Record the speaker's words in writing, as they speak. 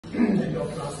and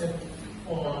Dr. Asif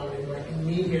for inviting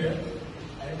me here.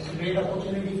 It's a great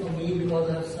opportunity for me because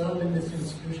I've served in this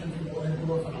institution for more than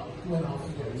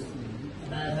 2.5 years.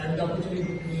 And I've had the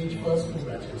opportunity to teach first 2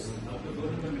 batches.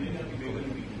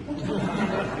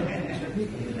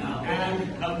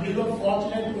 And we were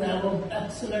fortunate to have an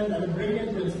excellent and a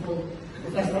brilliant principal,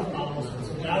 Professor of Pharmacy.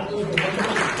 So that was a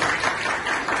wonderful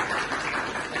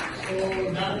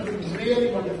that was a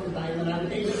really wonderful time, and I will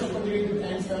take this opportunity to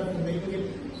thank her for making it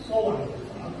so wonderful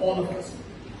for all of us.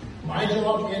 My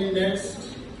job in next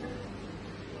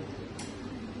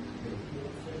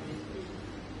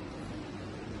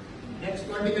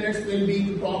 20 minutes will be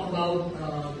to talk about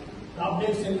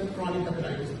updates in chronic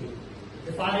hepatitis B.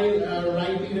 If I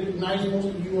rightly recognize, most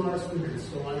of you are students,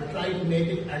 so I will try to make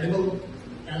it edible,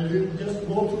 and we'll just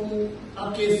go through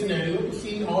a case scenario to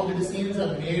see how the decisions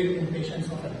are made in patients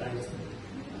of hepatitis B.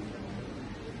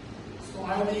 So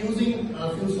I will be using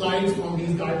a few slides from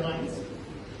these guidelines.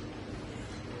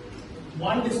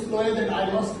 One disclosure that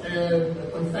I must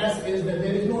confess is that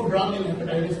there is no drug in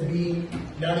hepatitis B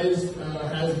that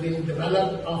has been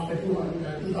developed after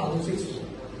 2016.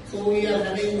 So we are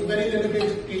having very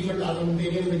limited treatment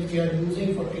armamentarium which we are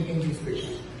using for treating these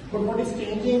patients. But what is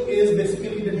changing is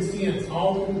basically the decisions,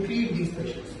 how to treat these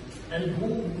patients, and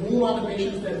who are the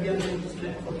patients that we are going to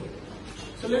select for treatment.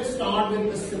 So let's start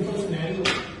with a simple scenario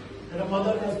that a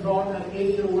mother has brought an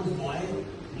 8-year-old boy.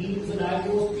 He is a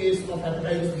diagnosed case of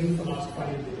hepatitis B for the last 5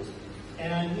 years,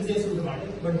 and he's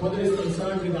asymptomatic, but mother is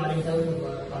concerned regarding health of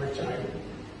our child.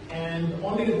 And the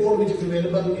only report which is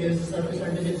available is surface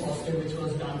antigen positive, which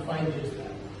was done 5 years back.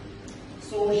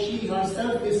 So she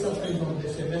herself is suffering from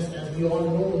this illness, as we all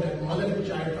know that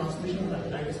mother-to-child transmission of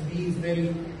hepatitis B is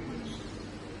very.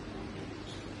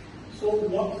 So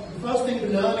the first thing to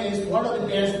learn is what are the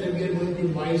tests that we are going to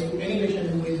advise to any patient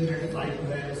who is identified to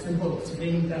have a simple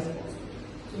screening test positive.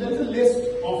 So there is a list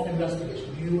of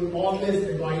investigations. You will always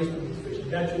advise to these patients.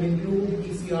 That should include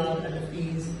PCR,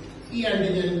 LFTs,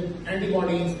 e-antigen,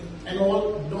 antibodies, and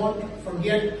all. Don't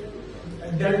forget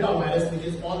Delta virus,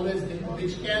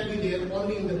 which can be there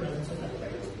only in the presence of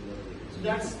hepatitis. So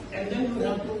and then you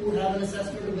have to have an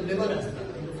assessment of the liver as well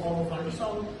in the form of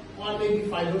ultrasound, or maybe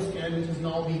fibroscan, which is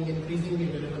now being increasingly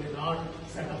available in our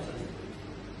setups.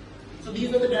 So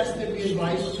these are the tests that we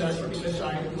advise for that particular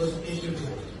child who was 8 years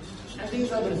old. And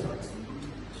these are the results.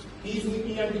 He is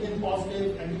e-antigen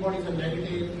positive, antibodies are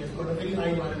negative, he has got a very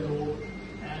high viral load,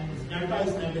 and his delta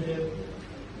is negative,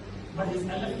 but his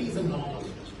LFT is normal.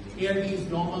 ALT is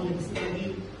normal, his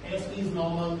CLT, AST is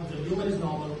normal, the lumen is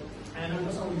normal, and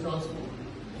ultrasound is also normal.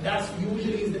 That's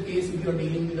usually is the case if you are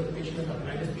dealing with a patient with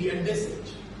hepatitis B at this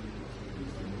stage.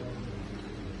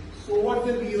 So what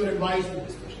will be your advice to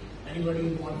this patient?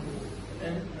 Anybody want to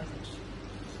attend?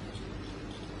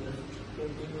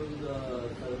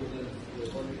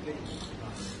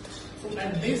 So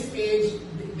at this stage,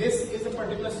 this is a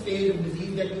particular stage of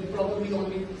disease that you probably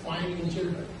only find in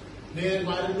children, where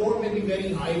viral load may be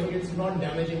very high, but it's not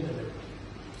damaging the liver.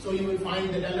 So you will find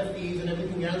that LFTs and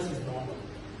everything else is normal.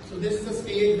 So this is a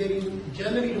stage where you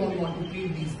generally don't want to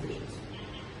treat these patients.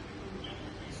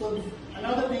 So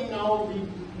another thing now we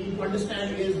need to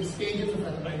understand is the stages of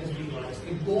hepatitis B virus.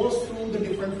 It goes through the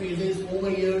different phases over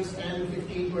years, 10,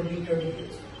 15, 20, 30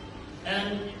 years.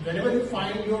 And whenever you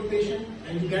find your patient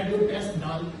and you get your test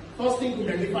done, first thing to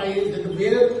identify is that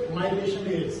where my patient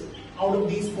is out of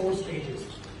these 4 stages.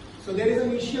 So there is an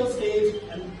initial stage,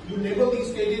 and you label these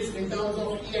stages in terms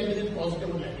of e-antigen positive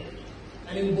or negative.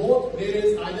 And in both, there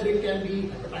is either it can be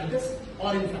hepatitis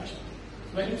or infection.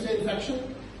 When you say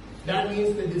infection, that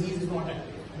means the disease is not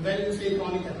active. And when you say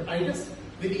chronic hepatitis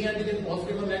with e-antigen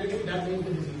positive or negative, that means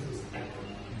the disease is active.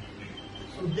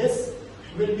 So this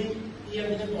will be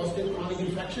e-antigen positive chronic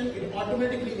infection. It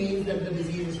automatically means that the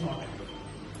disease is not active.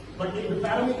 But if the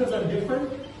parameters are different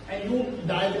and you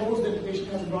diagnose that the patient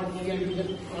has got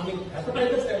e-antigen chronic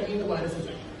hepatitis, that means the virus is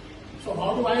active. So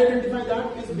how do I identify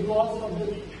that? Is because of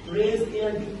the raised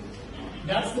ALT.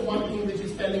 That's the one thing which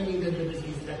is telling me that the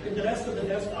disease is active. The rest of the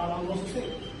tests are almost the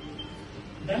same.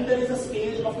 Then there is a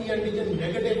stage of e-antigen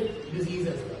negative disease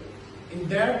as well. In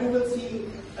that you will see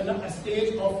a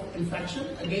stage of infection,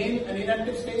 again an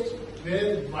inactive stage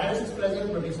where the virus is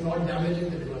present but it's not damaging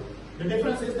the liver. The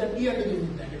difference is that e-antigen is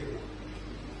negative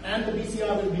and the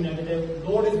PCR will be negative,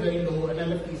 load is very low, and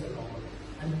LFTs are normal.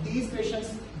 And these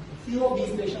patients, few of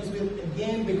these patients will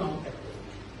again become active.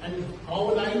 And how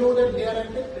will I know that they are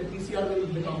active? The PCR will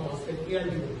become positive, ALT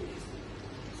will be.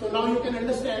 So now you can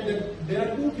understand that there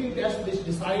are 2-3 tests which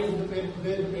decide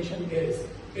where the patient is.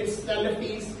 It's the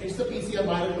LFTs, it's the PCR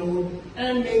viral load,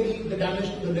 and maybe the damage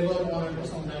to the liver or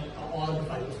ultrasound or the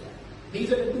fibroscan.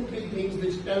 These are the two big things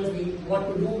which tells me what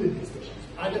to do with these patients,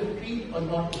 either to treat or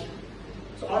not to treat.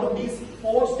 So out of these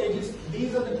 4 stages,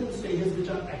 these are the 2 stages which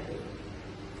are active.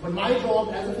 But my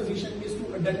job as a physician is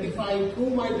to identify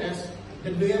through my test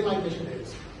that where my patient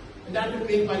is. And that will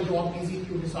make my job easy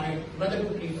to decide whether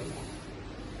to treat or not.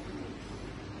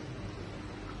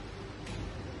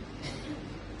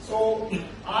 So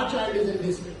our child is in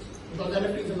this stage because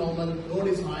LFT is a normal, load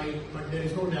is high, but there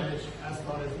is no damage as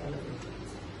far as LFT is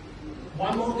concerned.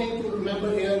 One more thing to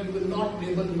remember here, you will not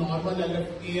label normal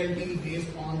ALT based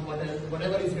on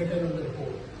whatever is written on the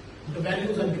report. The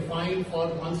values are defined for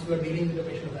once you are dealing with the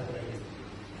patient with hepatitis.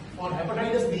 For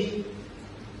hepatitis B,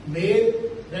 male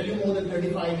value more than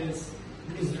 35 is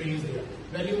raised here.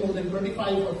 Value more than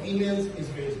 25 for females is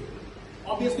raised here.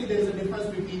 Obviously, there is a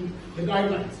difference between the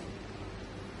guidelines.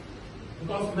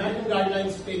 Because American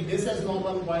guidelines take this as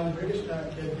normal, while British,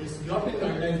 this European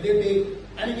guidelines, they take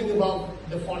anything above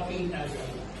the 40 as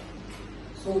normal.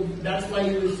 So that's why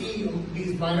you will see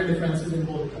these minor differences in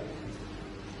both guidelines.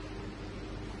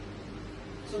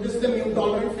 So this is the mu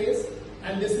tolerant phase,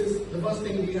 and this is the first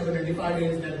thing we have identified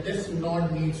is that this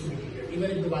node needs to be cleared, even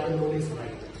if the viral load is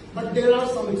high. But there are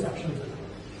some exceptions.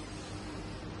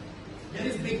 There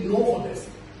is big no for this,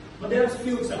 but there are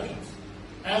few exceptions,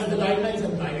 as the guidelines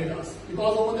have guided us.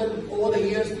 Because over the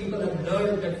years, people have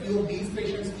learned that few of these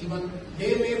patients, even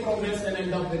they may progress and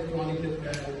end up with chronic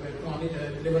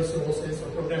liver cirrhosis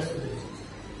or progressive disease.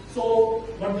 So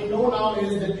what we know now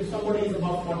is that if somebody is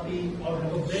above 40 or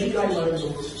have a very high viral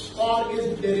load, or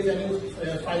if there is any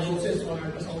fibrosis or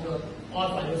ultrasound or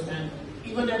fibroscan,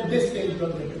 even at this stage you are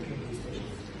going to treat these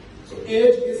patients. So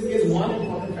age is one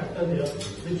important factor here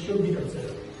which should be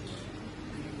considered.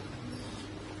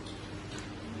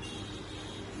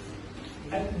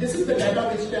 And this is the data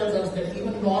which tells us that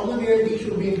even normal ALT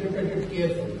should be interpreted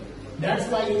carefully. That's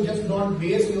why you just don't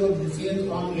base your decisions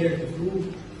on ALT.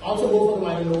 You also go for the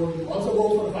viral load, you also go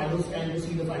for the fibroscan to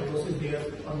see the fibrosis there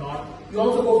or not. You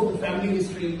also go for the family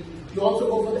history, you also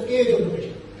go for the age of the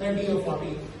patient, 30 or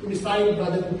 40, to decide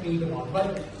whether to treat or not.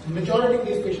 But the majority of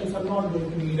these patients are not going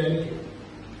to need any care.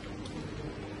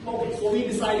 Okay, so we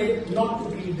decided not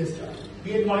to treat this child.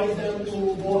 We advised them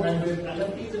to go ahead with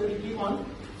LFTs every 3 months,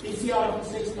 PCR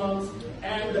after 6 months,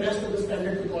 and the rest of the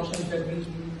standard precautions that we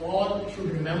all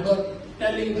should remember,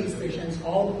 telling these patients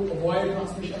how to avoid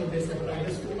transmission of this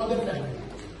hepatitis to other family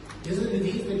members. This is a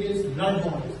disease which is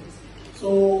blood-borne disease.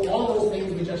 So all those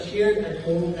things which are shared at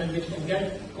home and which can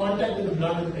get contact with the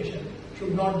blood of the patient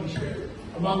should not be shared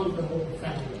among the whole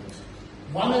family members.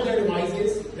 One other advice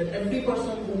is that every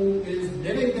person who is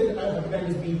living with a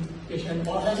hepatitis B patient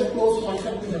or has a close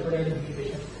contact with hepatitis B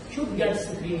patient should get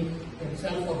screened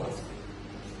himself or herself.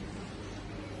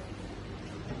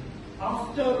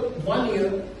 After 1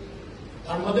 year,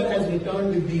 our mother has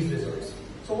returned with these results.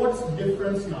 So what's the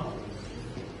difference now?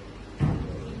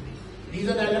 These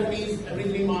are the LFTs every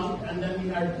 3 months, and then we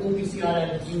had 2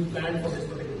 PCR and being planned for this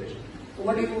particular patient. So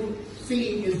what you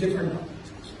see is different now.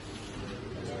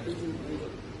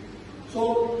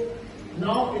 So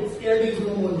now its ALT is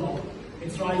no more normal.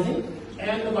 It's rising,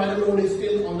 and the viral load is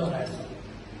still on the higher side.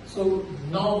 So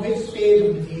now which stage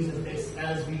of disease is this,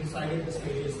 as we decided the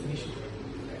stage is initially?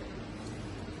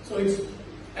 So it's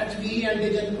HBe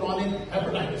antigen chronic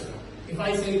hepatitis now. If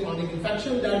I say chronic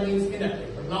infection, that means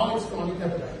inactive, but now it's chronic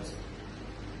hepatitis.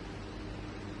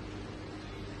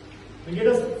 We did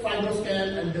a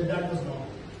fibroscan and that was normal.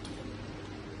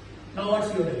 Now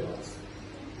what's your diagnosis?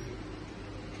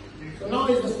 So now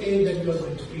is the stage that you are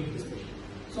going to treat this patient.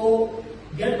 So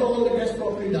get all the tests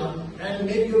properly done and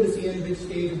make your decision which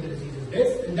stage of the disease is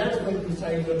this, and that's going to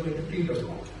decide you are going to treat or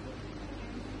not.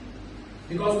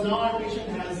 Because now our patient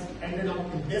has ended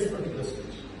up in this particular stage.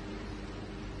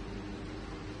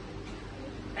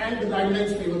 And the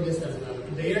guidelines favor this as well.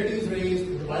 If the ALT is raised,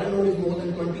 if the viral load is more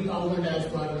than 20,000 as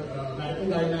per American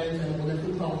guidelines and more than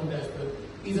 2,000 as per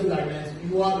EASL guidelines,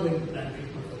 you are going to plan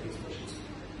treatment for these patients.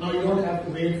 Now you don't have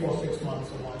to wait for 6 months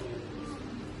or 1 year.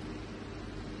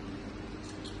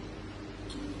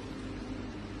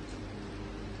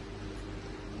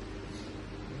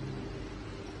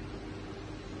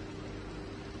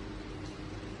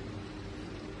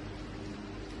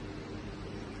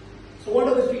 So what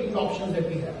are the treatment options that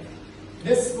we have?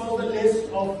 This was the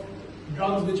list of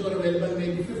drugs which were available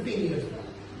maybe 15 years ago.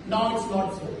 Now it's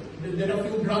not so. There are a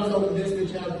few drugs out of this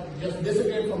which have just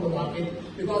disappeared from the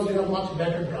market because there are much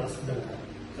better drugs than that.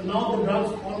 So now the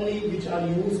drugs only which are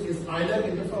used is either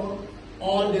interferon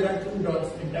or there are 2 drugs,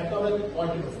 entecavir or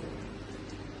tenofovir.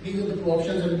 These are the 2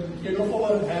 options, and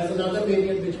tenofovir has another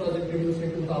variant which was introduced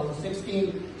in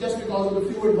 2016 just because of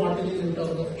the few advantages in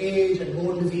terms of age and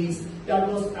bone disease. that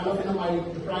was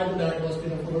alafenamide, prior to that was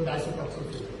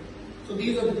disoproxil. So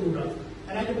these are the two drugs.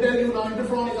 And I can tell you now,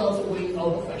 interferon is also going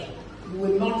out of fashion. You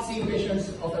will not see patients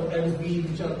of hepatitis B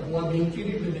who are being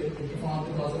treated with interferon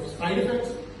because of side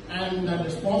effects and the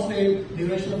response rate,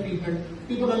 duration of treatment.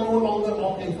 People are no longer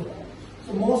opting for that.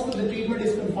 So most of the treatment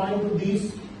is confined to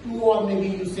these two or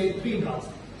maybe you say three drugs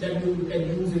that you can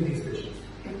use in these patients.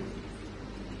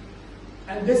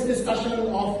 And this discussion of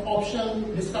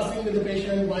option, discussing with the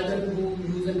patient whether to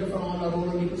use interferon or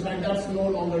oral nucleoside, that's no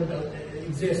longer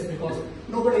exists because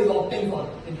nobody is opting for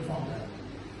interferon therapy.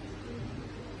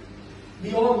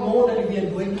 We all know that if we are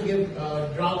going to give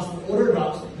drugs, oral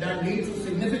drugs, that leads to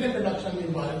significant reduction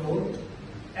in viral load,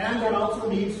 and that also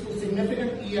leads to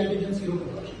significant E antigen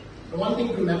seroconversion. The one thing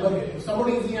to remember here, if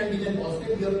somebody is E antigen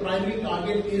positive, your primary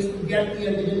target is to get E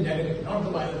antigen negative, not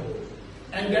the viral load,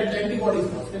 and get the antibodies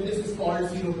positive. This is called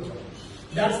seroconversion.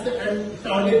 That's the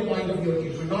target point of your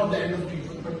treatment, not the end of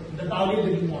treatment, but the target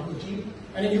that you want to achieve.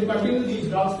 And if you continue these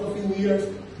drugs for a few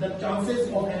years, the chances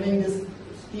of having this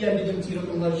E antigen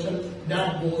seroconversion,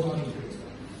 that goes on increasing.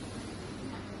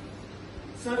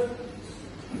 Sir,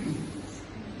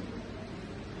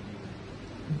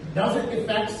 does it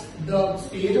affect the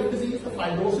stage of disease, the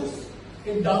fibrosis?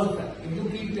 It does affect. If you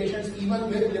treat patients even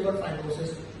with liver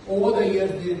fibrosis, over the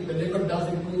years the liver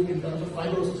does improve in terms of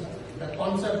fibrosis. The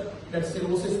concept that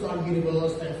cirrhosis can't be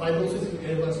reversed and fibrosis is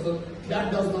irreversible,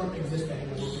 that does not exist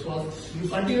anymore because you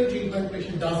continue treatment,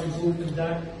 patient does improve in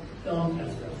that term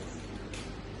as well.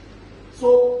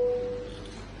 So,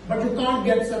 but you can't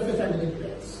get surface antigen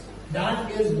clearance.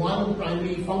 That is one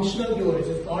primary functional cure. It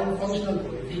is called functional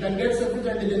cure. If you can get surface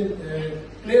antigen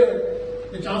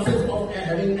cleared, the chances of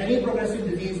having any progressive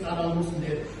disease are almost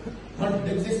nil. But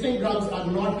the existing drugs are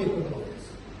not capable of this.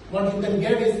 What you can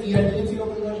get is E antigen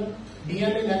seroconversion,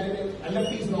 DNA negative,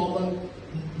 LFT is normal,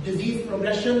 disease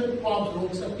progression को आप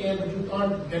रोक सकते हैं, but you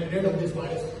can't get rid of this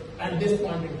virus at this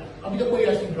point in time. अभी तक कोई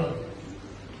ऐसी drug नहीं.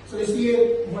 So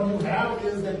इसलिए what you have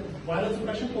is that viral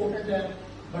suppression potent है,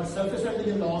 but surface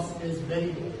antigen loss is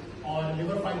very low और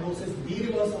liver fibrosis भी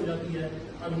reverse हो जाती है.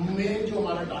 और main जो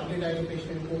हमारा target है कि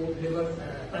patient को liver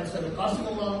hepatocellular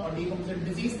carcinoma और decompensated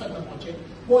disease तक न पहुंचे,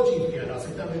 वो अचीव किया जा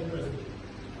सकता है with present.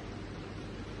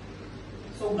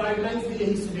 So guidelines भी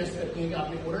यही suggest करती हैं कि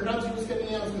आपने oral drugs use करनी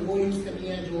है, उसमें वो use करनी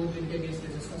है जो जिनके against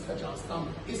resistance का chance कम.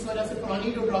 इस वजह से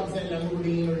पुरानी जो drugs हैं,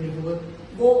 lamivudine और Ligover,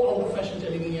 वो out of fashion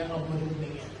चली गई हैं, अब मौजूद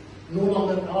नहीं है. No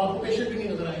longer, आपको patient भी नहीं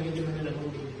नजर आएंगे जिन्होंने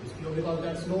lamivudine use किया, because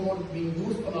that's no more being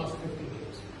used for last 50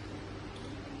 years.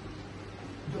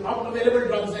 जो अब available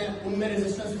drugs हैं, उनमें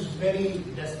resistance is very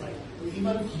desperate.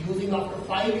 Even using after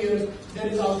 5 years, there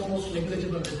is almost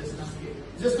negligible resistance here.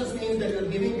 Resistance means that you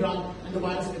are giving drug and the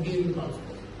virus again becomes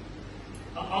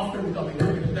after becoming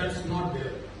negative. That's not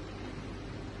there.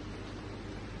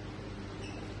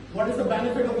 What is the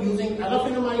benefit of using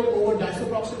alafenamide over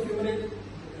disoproxil fumarate?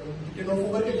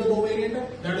 Tenofovir के जो दो variant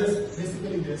है, that is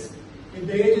basically this. If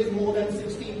the age is more than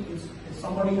 60, if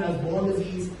somebody has bone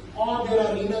disease or there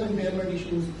are renal impairment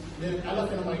issues, then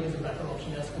alafenamide is a better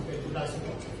option as compared to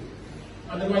disoproxil.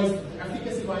 Otherwise,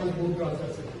 efficacy-wise, both drugs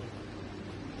are similar.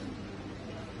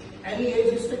 Any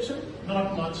age restriction?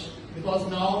 Not much, because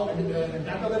now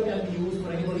Entecavir can be used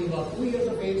for anybody about 2 years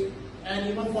of age, and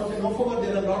even for tenofovir,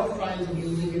 there are a lot of trials of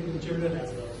using it in children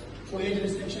as well. So age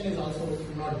restriction is also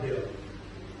not there.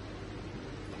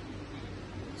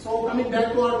 So coming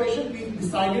back to our patient, we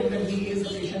decided that he is a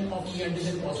patient of E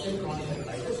antigen positive chronic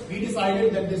hepatitis. We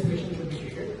decided that this patient should be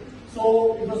treated.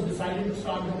 So it was decided to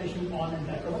start the patient on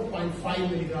Entecavir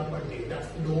 0.5 milligram per day. That's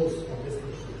the dose of this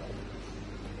patient.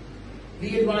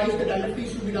 We advise that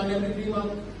LFT should be done every 3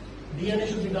 months, DNA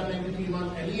should be done every 3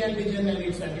 months, and E antigen and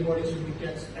its antibodies should be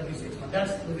checked every 6 months.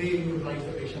 That's the way you advise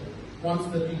the patient once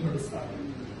the treatment is started.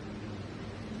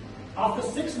 After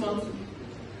 6 months,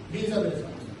 these are the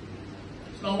results.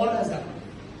 So now what has happened?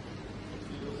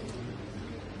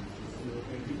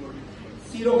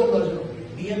 Seroconversion हो गई,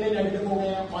 DNA negative हो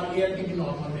गया और ALT भी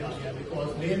normal में आ गया because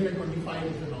male में 25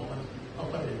 is the normal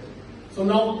upper limit. So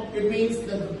now it means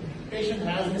that the patient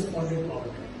has responded to our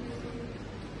treatment.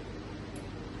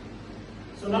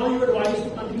 So now you are advised to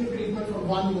continue treatment for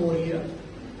 1 more year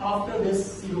after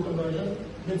this seroconversion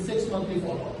with 6 monthly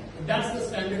follow-up. That's the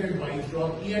standard advice.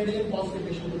 Drug E antigen positive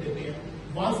patient को देते हैं.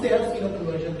 Once they have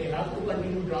seroconversion, they have to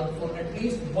continue drug for at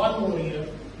least 1 more year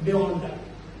beyond that.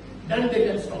 Then they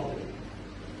can stop it.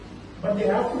 But they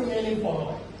have to remain in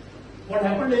follow-up. What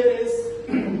happened here is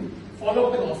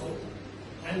follow-up in hospital.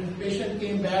 And the patient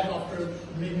came back after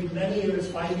maybe many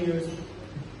years, 5 years,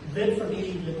 with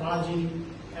fatigue, lethargy,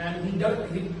 and he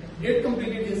did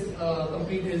complete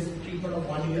his treatment of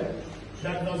 1 year.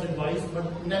 that was advised, but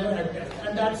never had test.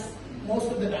 And that's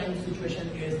most of the time the situation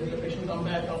is that the patient come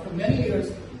back after many years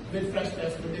with fresh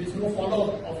tests, but there is no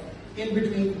follow-up of in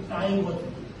between time what to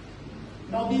do.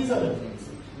 Now these are the things.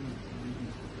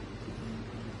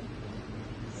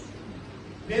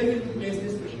 Where will we place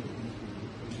this patient?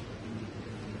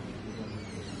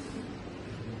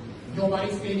 जो हमारी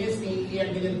stages थी E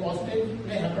antigen positive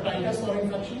में hepatitis और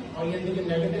infection और E antigen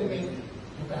negative में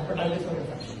hepatitis और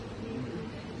infection.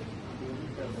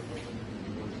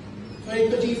 तो एक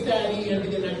तो चीज क्या है E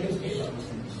antigen negative stage.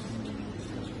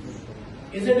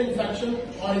 Is it infection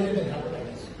or is it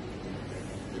hepatitis?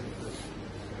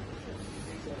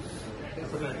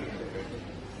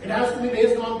 It has to be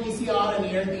based on PCR and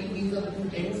ALT. These are the two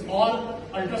things. Or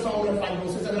ultrasound और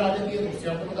fibrosis अगर आ जाती है तो उससे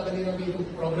आपको पता लगेगा कि ये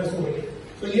प्रोग्रेस हो गई है.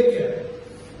 तो ये क्या है?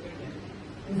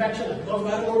 इन्फेक्शन है, बिकॉज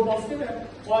वायरल लोड पॉजिटिव है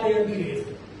और ALT रेज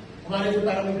है. हमारे जो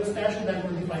पैरामीटर्स टेस्ट है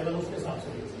 25 वाला उसके हिसाब से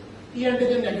रेज है. ई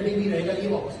एंटीजन नेगेटिव ही रहेगा, ये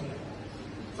वापस नहीं आएगा.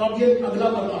 तो अब ये अगला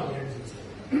मरला आ गया disease.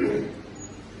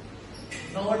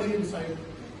 Now what do you decide?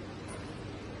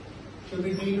 Should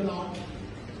we treat or not?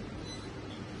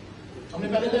 हमने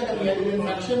पहले क्या कर लिया, जो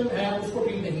इन्फेक्शन है उसको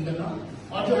ट्रीट नहीं करना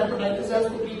और जो हेपेटाइटिस है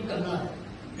उसको ट्रीट करना है.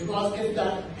 Because if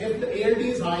the ALT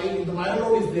is high, if the viral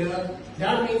load is there,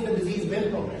 that means the disease will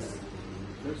progress.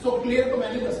 So clear तो मैं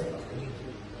नहीं कर सकता.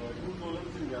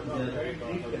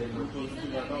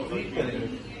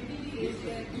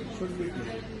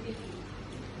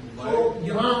 तो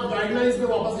यहाँ गाइडलाइंस में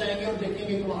वापस जाएंगे और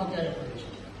देखेंगे कि वहाँ क्या रिकमेंडेशन.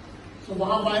 तो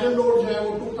वहाँ वायरल लोड जो है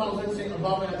वो 2000 से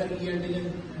अबव है अगर ई एंटीजन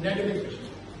नेगेटिव पेशेंट.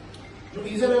 जो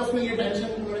ईजर है उसमें ये टेंशन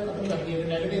उन्होंने खत्म कर दी है कि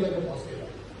नेगेटिव है तो पॉजिटिव है.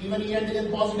 Even E antigen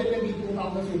positive may be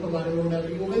 2000 super viral load level.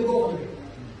 You will go on it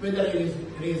with the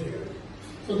raised there.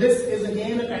 So this is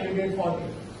again a candidate for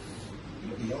treatment.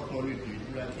 Not only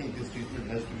treatment, I think this treatment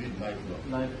has to be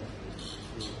lifelong.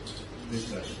 This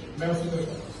question. मैं उसी को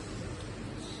कहता हूँ.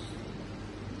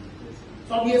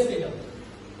 तो अब ये stage है.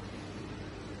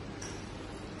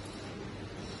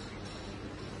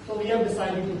 So we have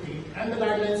decided to treat, and the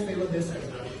guidelines favor this as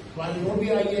well. While load भी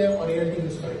आई है और ALT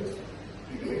discouraged.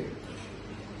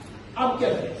 अब क्या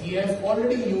करें? He has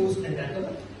already used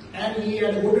entecavir and he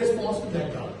had a good response to that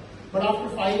drug. But after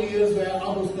 5 years, where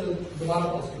अब उसका दोबारा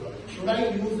positive है. Should I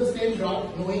use the same drug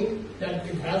knowing that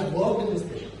it has worked in this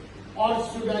patient, or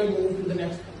should I move to the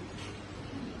next one?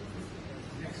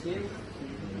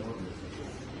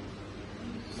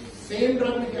 Same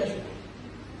drug में क्या है?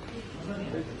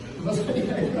 बस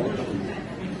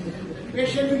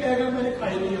patient भी कहेगा मैंने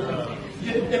खाई नहीं है,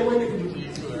 ये तेरे को नहीं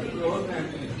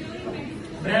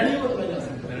ब्रांड ही बदला जा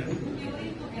सकता है.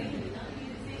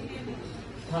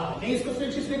 हाँ, नहीं इसको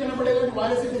स्विच इसलिए करना पड़ेगा कि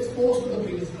virus is expose to the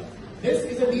previous drug. This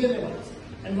is a DNA virus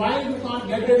and why you can't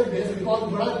get rid of this because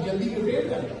बड़ा जल्दी म्यूटेट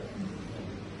कर गया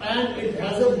and it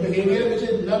has a behaviour which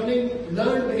is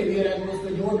learn behaviour. And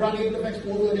उसमें जो drug एक दफा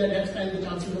expose हो जाए next time the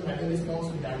chances of having response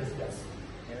that is less.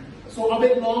 सो अब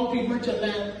एक लॉन्ग ट्रीटमेंट चल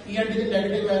रहा है. ई एंटीजन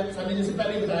नेगेटिव है, सर ने जैसे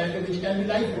पहले बताया कि which can be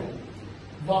life long.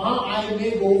 वहां आई मे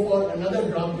go for another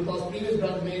drug because previous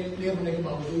drug में क्लियर होने के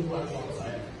बावजूद वापस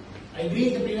आया. I agree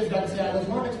the previous drug से I was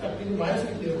not expecting virus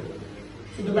में क्लियर हो.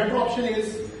 So the better option is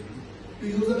to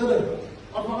use another drug.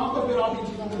 और वहां पर फिर आप इन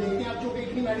चीजों को देखते हैं. आप चूंकि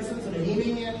इतनी मेडिसिन रही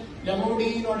नहीं है,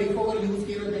 लेमोडीन और डिफोवर यूज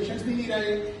किए हुए पेशेंट्स भी नहीं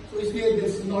रहे, तो इसलिए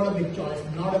this is not a big choice,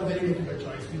 not a very difficult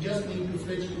choice. We just need to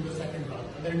switch to the second drug.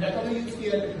 अगर इंडेकाविर यूज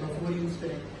किया है तो डिफोवर यूज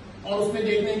करें. और उसमें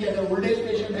देख लें कि अगर ओल्ड एज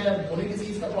पेशेंट है, बोनी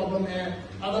डिजीज का प्रॉब्लम है,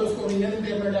 अगर उसको रीनल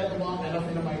इम्पेयरमेंट है तो वहां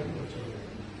एनाफिनामाइड की चाहिए.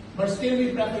 But still we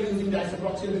prefer using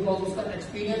डायसोप्रोक्सिल because उसका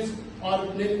एक्सपीरियंस और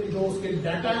जो उसके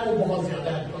डाटा है वो बहुत ज्यादा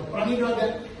है. पुरानी ड्रग है,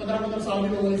 15 साल में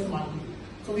लोगों ने इस्तेमाल की.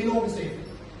 So we know to safe.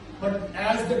 But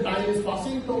as the time is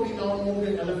passing तो we now know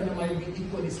that एनाफिनामाइड be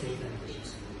equally safe in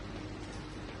patients.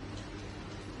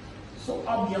 सो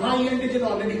अब यहाँ ये एंटीजन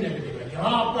ऑलरेडी नेगेटिव है.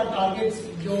 यहाँ आपका टारगेट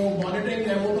जो मॉनिटरिंग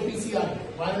है वो तो पीसीआर है,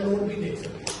 वायरल लोड भी देख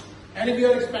सकते हैं. And if you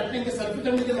are expecting कि सर्फेस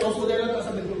एंटीजन लॉस हो जाएगा तो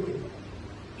ऐसा बिल्कुल कोई नहीं.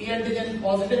 ई एंटीजन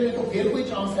पॉजिटिव में तो फिर कोई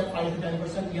चांस है 5 to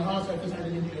 10%. यहाँ सर्फेस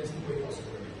एंटीजन क्लियरेंस की कोई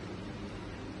possibility.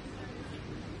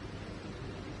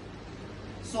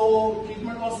 So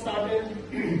treatment was started.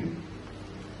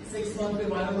 6 month पे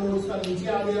वायरल लोड उसका नीचे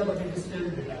आ गया but it is still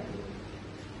detected.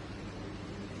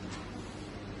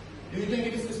 Do you think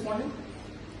it is responding?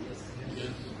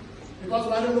 Because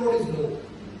viral load is low.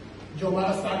 जो हमारा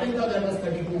स्टार्टिंग था that was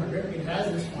 3200. It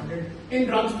has responded. In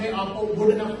drugs में आपको good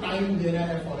enough time देना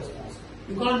है for response.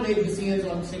 You can't make decisions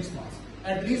on 6 months.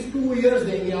 At least 2 years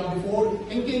देंगे आप before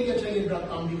thinking कि अच्छा ये ड्रग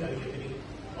काम भी करेगी कि नहीं.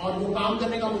 और वो काम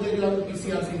करने का मुझे जो है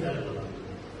पीसीआर से ज्यादा पता.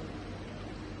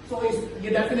 सो ये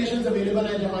डेफिनेशंस अवेलेबल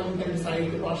है जहां यू कैन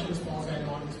डिसाइड कि पार्शियल रिस्पॉन्स है,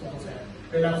 नॉन रिस्पॉन्स है,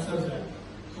 रिलैप्सर्स है.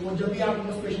 So वो जब भी आप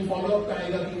उस पेशेंट फॉलो अप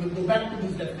कराएगा कि you go back to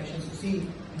this definition to C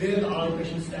where our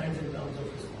patient stands in terms of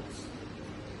response.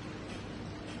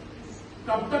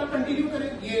 कब तक कंटिन्यू करें,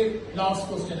 ये लास्ट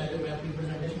क्वेश्चन है जो मैं अपनी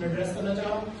प्रेजेंटेशन में एड्रेस करना चाह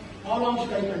रहा हूँ। How long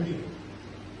should I continue?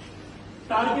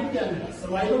 Target क्या है?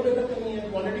 सर्वाइवल बेहतर करनी है,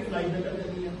 क्वालिटी ऑफ लाइफ बेहतर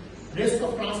करनी है, risk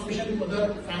of transmission to other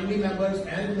family members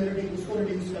and community उसको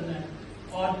रिड्यूस करना है,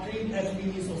 और treat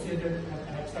HPV associated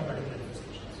extrahepatic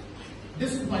manifestations.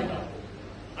 This is my target.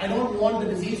 I don't want the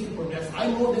disease to progress. I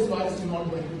know this virus is not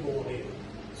going to go away.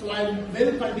 So I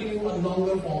will continue a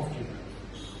longer form of treatment.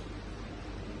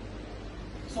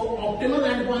 So optimal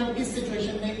endpoint इस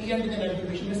situation में E antigen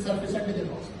activation में surface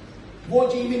antigen loss वो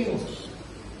achieve ही नहीं हो सकता.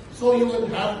 So you will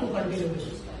have to continue with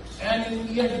this. And in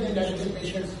E antigen negative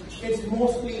patients, it's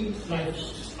mostly life.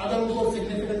 अगर उनको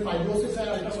significant fibrosis है,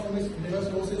 ultrasound में liver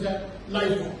cirrhosis है,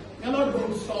 life. You're not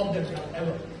going to stop that drug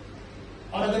ever.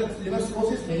 और अगर liver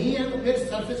cirrhosis नहीं है तो फिर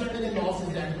surface antigen loss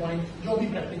is the endpoint, जो भी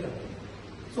practical है.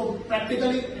 So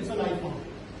practically it's a lifelong.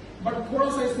 But थोड़ा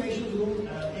सा इसमें issue जरूर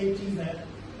एक चीज है.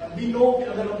 We know कि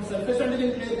अगर हम surface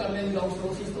antigen clear कर लें without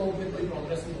cirrhosis तो फिर कोई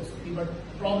progress नहीं हो सकती. But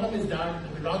problem is that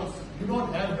the drugs, you don't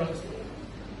have drugs for it.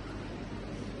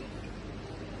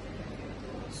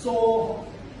 So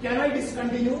can I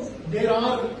discontinue? There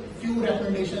are few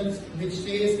recommendations which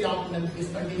says कि आप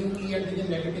discontinue E antigen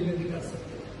negative में भी कर सकते हैं.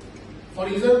 For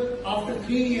example, after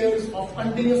 3 years of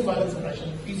continuous viral suppression,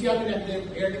 PCR negative,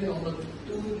 A antigen normal,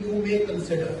 you may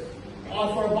consider. Or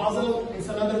for basal, it's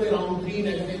another way around, 3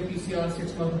 negative PCR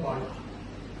 6 months apart.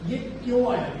 ये क्यों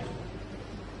आया है?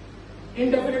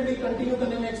 Indefinitely continue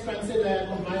करने में expensive है,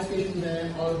 compliance issues है,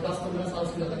 और 10-15 साल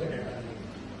से ज्यादा का डेटा है.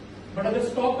 But अगर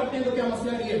stop करते हैं तो क्या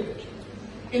मसला है? Reactivation.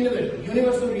 Individual,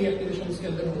 universal reactivation इसके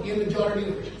अंदर होती है majority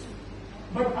of patients.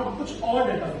 But अब कुछ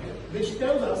और डेटा है, which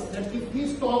tells us that if we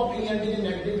stop E antigen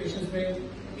negative patients में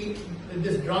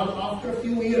this drug after a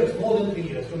few years, more than 3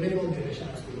 years, so minimum duration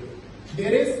has to be.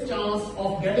 There is chance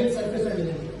of getting surface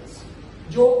antigen clearance,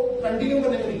 जो continue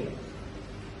करने में नहीं है.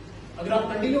 अगर आप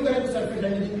continue करें तो surface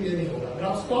antigen क्लियर नहीं होगा. अगर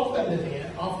आप स्टॉप कर देते हैं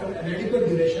after an adequate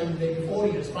duration, maybe 4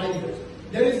 years, 5 years,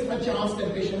 there is a chance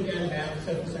that patient can have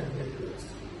surface antigen clearance,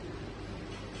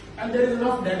 and there is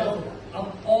enough data for that. अब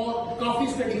और काफी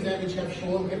स्टडीज हैं which have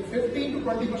shown कि 15 to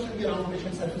 20% के around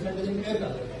patient surface antigen clear कर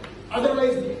देते हैं.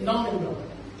 Otherwise ना मिल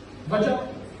वजह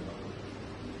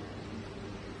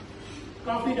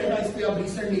काफी डाटा इस पे अब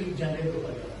रिसेंटली जनरेट होता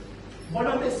है. What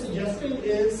are they suggesting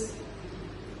is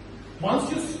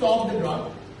once you stop the drug,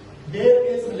 there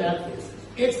is a lag phase.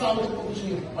 1 साल तक तो कुछ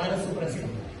नहीं होता, virus suppressing.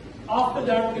 After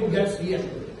that it gets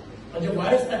reactivated. और जब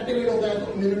वायरस एक्टिवेट होता है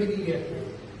तो इम्यूनिटी भी reactivate.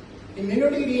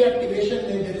 इम्यूनिटी reactivation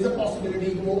में there is a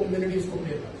possibility कि वो इम्यूनिटी इसको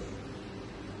क्लियर कर दे.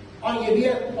 और ये भी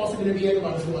पॉसिबिलिटी है कि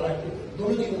वायरस दोबारा एक्टिव हो.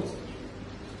 दोनों चीजें हो सकती.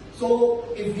 So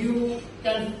if you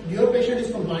can, your patient is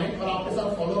compliant और आपके साथ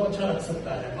फॉलो अप अच्छा रख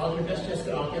सकता है, बाद में टेस्ट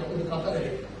करा के आपको दिखाता रहे,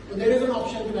 तो देयर इज एन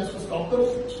ऑप्शन कि मैं इसको स्टॉप करूं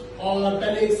और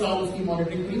पहले 1 साल उसकी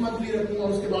मॉनिटरिंग 3 मंथली रखूं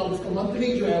और उसके बाद उसको मंथली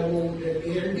जो है वो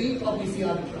ALT और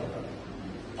PCR की ट्राई करें.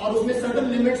 और उसमें सर्टन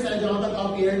लिमिट्स हैं जहां तक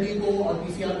आप ALT को और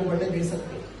PCR को बढ़ने दे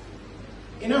सकते हैं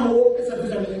इन होप के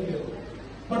सर्विस एंटिजन क्लियर हो.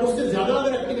 बट उससे ज्यादा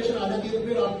अगर एक्टिवेशन आ जाती है तो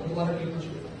फिर आप दोबारा ट्रीटमेंट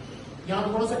शुरू करें. यहाँ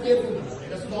थोड़ा सा केयरफुल करना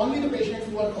पड़ेगा. So only the patients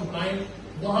who are compliant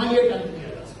वहां ये टेस्ट किया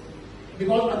जा सकता है,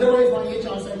 बिकॉज अदरवाइज वहां ये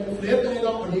चांस है कि फ्लेयर करेगा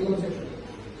और डिकम्पोजिशन.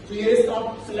 तो ये रिस्क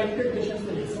आप सिलेक्टेड पेशेंट्स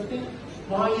में ले सकते हैं.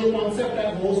 वहां ये कॉन्सेप्ट है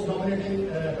host dominating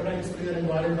hepatitis player and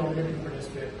viral dominating hepatitis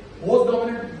player. Host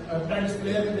dominant hepatitis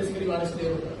player में बेसिकली वायरस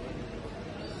प्लेयर होता है.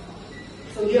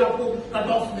 तो ये आपको कट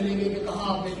ऑफ मिलेंगे कि कहां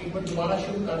आपने ट्रीटमेंट दोबारा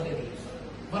शुरू कर देनी है,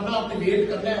 वरना आपने वेट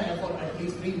करना है फॉर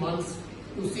एटलीस्ट 3 months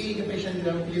टू सी कि पेशेंट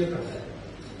जो है क्लियर करता है.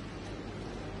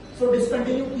 तो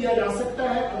डिसकंटिन्यू किया जा सकता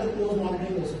है अगर क्लोज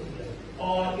मॉनिटरिंग हो सकती है,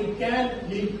 और it can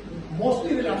lead,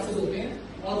 mostly relapses होते हैं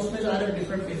और उसमें ज़ाहिर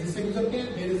डिफरेंट फेजेस से गुजरते हैं.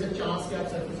 देयर इज अ चांस कि आप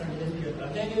सर्फेस एंटीजन क्लियर कर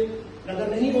जाएंगे. अगर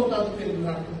नहीं होता तो फिर यू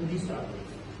हैव टू रीस्टार्ट.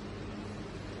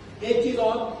 एक चीज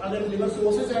और, अगर लिवर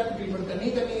सिरोसिस है तो ट्रीटमेंट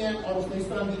करनी है और उसमें इस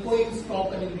तरह की कोई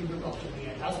स्टॉप करने की ट्रीटमेंट ऑप्शन नहीं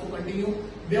है. Has to continue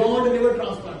beyond liver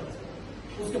transplant,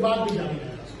 उसके बाद भी जारी रहना.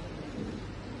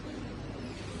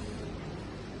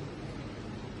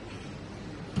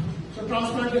 So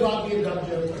transplant के बाद ये ड्रग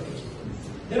जो है,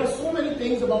 there are so many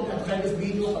things about hepatitis B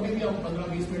जो अभी भी हम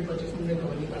 15-20 मिनट 25 मिनट में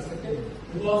कवर नहीं कर सकते,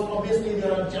 because obviously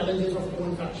there are challenges of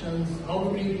co-infections, how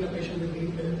to treat in a patient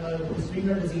with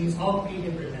renal disease, how to treat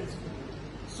in pregnancy.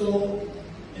 So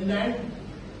in the end,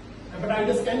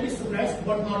 hepatitis can be suppressed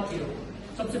but not cured.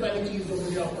 सबसे पहली चीज जो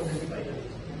मुझे आपको identify करनी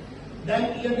है. Then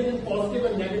antigen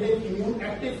positive and negative immune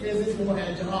active phases वो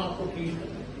है जहां आपको ट्रीट करना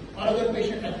है. और अगर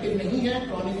पेशेंट एक्टिव नहीं है,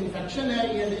 क्रॉनिक इन्फेक्शन है,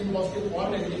 एंटीजन पॉजिटिव और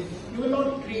negative, you will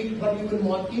not treat but you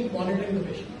will keep monitoring the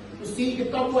patient. to see कि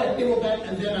कब वो एक्टिव होता है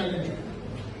and then I can check.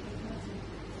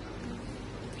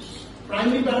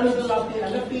 Primary parameters आपके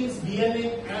LFTs, DNA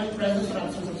and presence or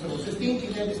absence of cirrhosis. 3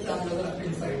 चीजें जिसपे आप नजर रखते हैं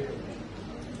decide करते हैं.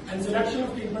 And selection of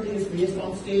treatment is based on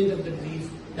stage of the disease.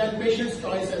 Then patient's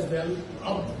choice as well.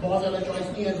 अब बहुत ज़्यादा choice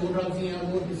नहीं है, 2 drugs ही हैं,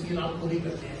 वो decision आप खुद ही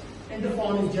करते हैं.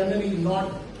 Interferon is generally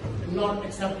not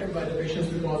accepted by the patients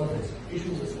because of its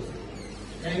issues associated.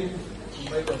 Thank you.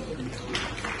 My question is,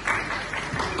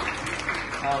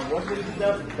 what will be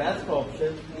the best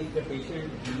option if the patient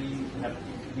really have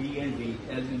B and D?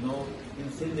 As you know, in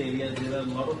SIND areas there are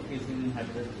a lot of cases in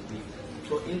hepatitis B.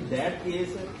 So in that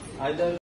case, either